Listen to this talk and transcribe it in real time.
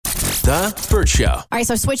The Burt Show. All right,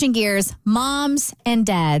 so switching gears, moms and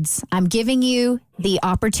dads, I'm giving you the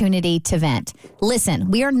opportunity to vent.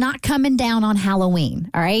 Listen, we are not coming down on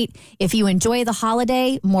Halloween, all right? If you enjoy the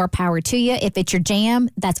holiday, more power to you. If it's your jam,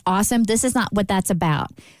 that's awesome. This is not what that's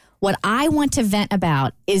about. What I want to vent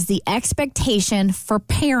about is the expectation for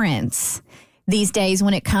parents these days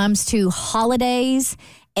when it comes to holidays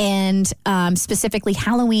and specifically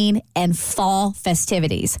Halloween and fall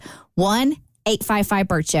festivities.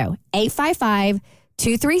 1-855-BURT Show,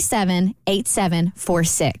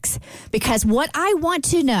 855-237-8746. Because what I want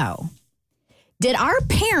to know, did our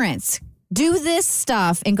parents do this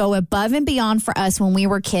stuff and go above and beyond for us when we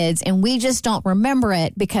were kids and we just don't remember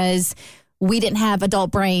it because we didn't have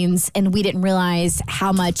adult brains and we didn't realize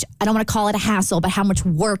how much, I don't want to call it a hassle, but how much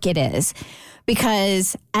work it is.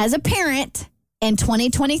 Because as a parent in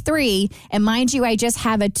 2023, and mind you, I just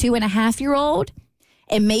have a 2.5-year-old,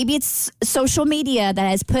 and maybe it's social media that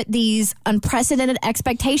has put these unprecedented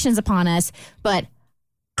expectations upon us, but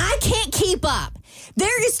I can't keep up.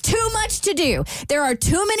 There is too much to do. There are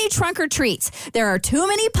too many trunk or treats. There are too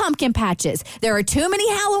many pumpkin patches. There are too many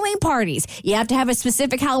Halloween parties. You have to have a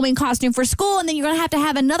specific Halloween costume for school, and then you're going to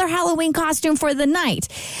have another Halloween costume for the night.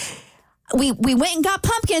 We went and got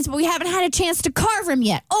pumpkins, but we haven't had a chance to carve them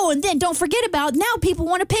yet. Oh, and then don't forget about now people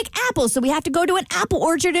want to pick apples, so we have to go to an apple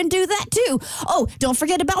orchard and do that too. Oh, don't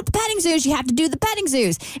forget about the petting zoos. You have to do the petting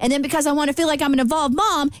zoos. And then because I want to feel like I'm an involved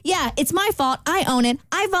mom, yeah, it's my fault. I own it.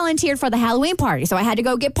 I volunteered for the Halloween party, so I had to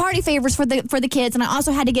go get party favors for the kids, and I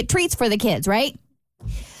also had to get treats for the kids, right?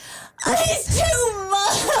 It's too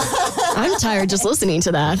much. I'm tired just listening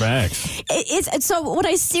to that. Facts. So what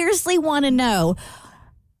I seriously want to know,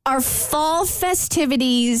 are fall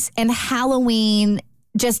festivities and Halloween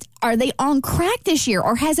are they on crack this year,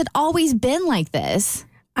 or has it always been like this?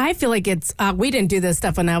 I feel like it's, we didn't do this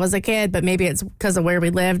stuff when I was a kid, but maybe it's because of where we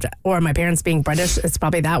lived or my parents being British. It's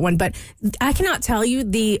probably that one. But I cannot tell you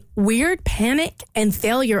the weird panic and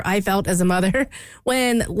failure I felt as a mother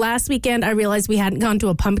when last weekend I realized we hadn't gone to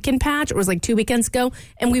a pumpkin patch. It was like 2 weekends ago,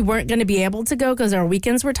 and we weren't going to be able to go because our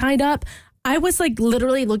weekends were tied up. I was like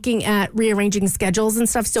literally looking at rearranging schedules and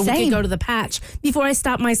stuff so we could go to the patch before I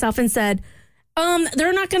stopped myself and said,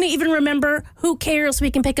 they're not going to even remember. Who cares? We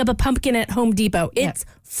can pick up a pumpkin at Home Depot. It's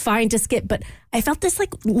fine to skip. But I felt this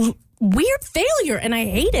like weird failure, and I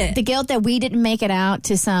hate it. The guilt that we didn't make it out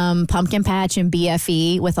to some pumpkin patch in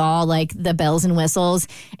BFE with all like the bells and whistles,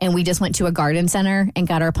 and we just went to a garden center and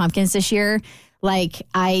got our pumpkins this year. Like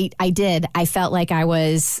I did. I felt like I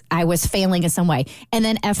was failing in some way. And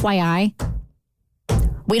then FYI,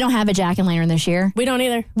 we don't have a jack-o'-lantern this year. We don't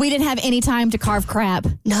either. We didn't have any time to carve crap.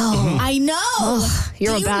 No. I know. Oh,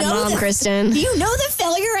 you're a bad mom, Kristen. Do you know the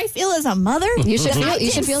failure I feel as a mother? You should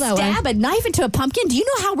feel that way. Stab a knife into a pumpkin. Do you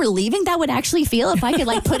know how relieving that would actually feel if I could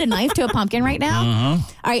like put a knife to a pumpkin right now?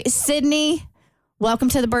 All right, Sydney, welcome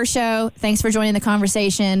to the Burt Show. Thanks for joining the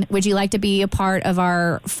conversation. Would you like to be a part of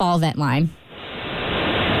our fall vent line?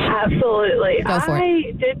 Absolutely. Go for it.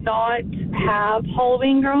 I did not have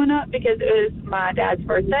Halloween growing up because it was my dad's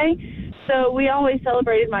birthday. So we always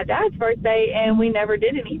celebrated my dad's birthday, and we never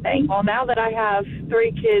did anything. Well, now that I have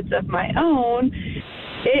 3 kids of my own,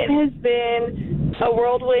 it has been a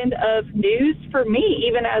whirlwind of news for me,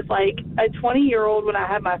 even as like a 20-year-old when I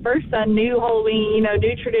had my first son, new Halloween,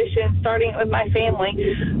 new traditions, starting with my family.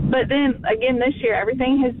 But then again, this year,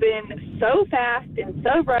 everything has been so fast and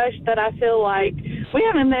so rushed that I feel like we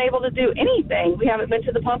haven't been able to do anything. We haven't been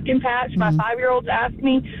to the pumpkin patch. My 5-year-olds asked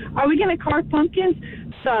me, are we going to carve pumpkins?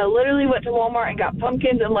 So I literally went to Walmart and got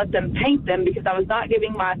pumpkins and let them paint them because I was not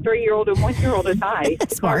giving my 3-year-old and 1-year-old a knife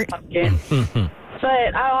to carve pumpkins.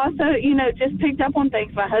 But I also, just picked up on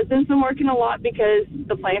things. My husband's been working a lot because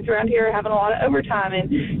the plants around here are having a lot of overtime.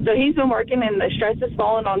 And so he's been working, and the stress is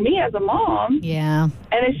falling on me as a mom. Yeah.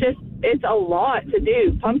 And it's a lot to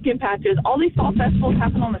do. Pumpkin patches, all these fall festivals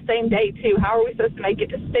happen on the same day, too. How are we supposed to make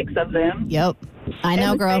it to 6 of them? Yep. I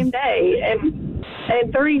know, girl. The same day.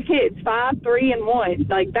 And 3 kids, 5, 3, and 1.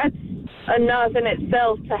 Like, that's enough in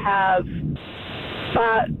itself to have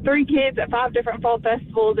 3 kids at 5 different fall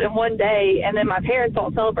festivals in one day, and then my parents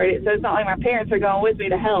don't celebrate it, so it's not like my parents are going with me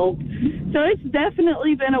to help. So it's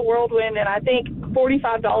definitely been a whirlwind, and I think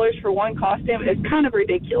 $45 for one costume is kind of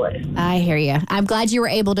ridiculous. I hear you. I'm glad you were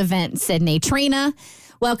able to vent, Sydney. Trina,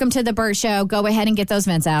 welcome to the Burt Show. Go ahead and get those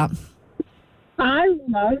vents out. I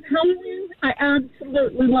love Halloween. I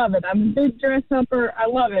absolutely love it. I'm a big dress-upper. I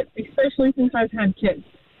love it, especially since I've had kids.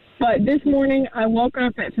 But this morning, I woke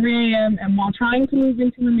up at 3 a.m., and while trying to move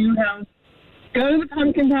into a new house, go to the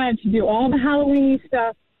pumpkin patch, do all the Halloween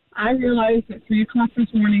stuff, I realized at 3 o'clock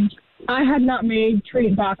this morning, I had not made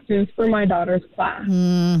treat boxes for my daughter's class.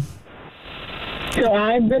 So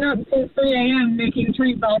I've been up since 3 a.m. making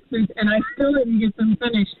treat boxes, and I still didn't get them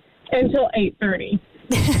finished until 8:30.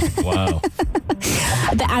 Wow.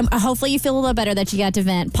 Hopefully you feel a little better that you got to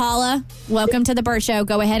vent. Paula, welcome to the Burt Show.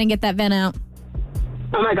 Go ahead and get that vent out.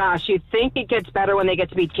 Oh, my gosh. You'd think it gets better when they get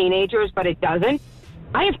to be teenagers, but it doesn't.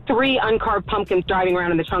 I have 3 uncarved pumpkins driving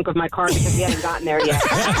around in the trunk of my car because we haven't gotten there yet.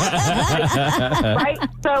 Right?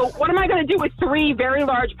 So what am I going to do with 3 very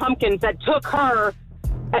large pumpkins that took her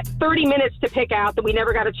at 30 minutes to pick out that we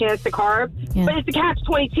never got a chance to carve? Yeah. But it's the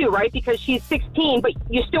catch-22, right? Because she's 16, but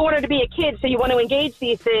you still want her to be a kid, so you want to engage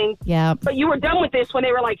these things. Yeah. But you were done with this when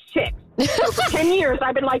they were like 6. So for 10 years,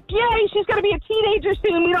 I've been like, yay, she's going to be a teenager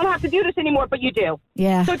soon. We don't have to do this anymore, but you do.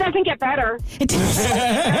 Yeah. So it doesn't get better.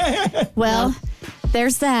 Well,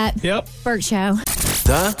 there's that. Yep. Burt Show.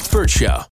 The Burt Show.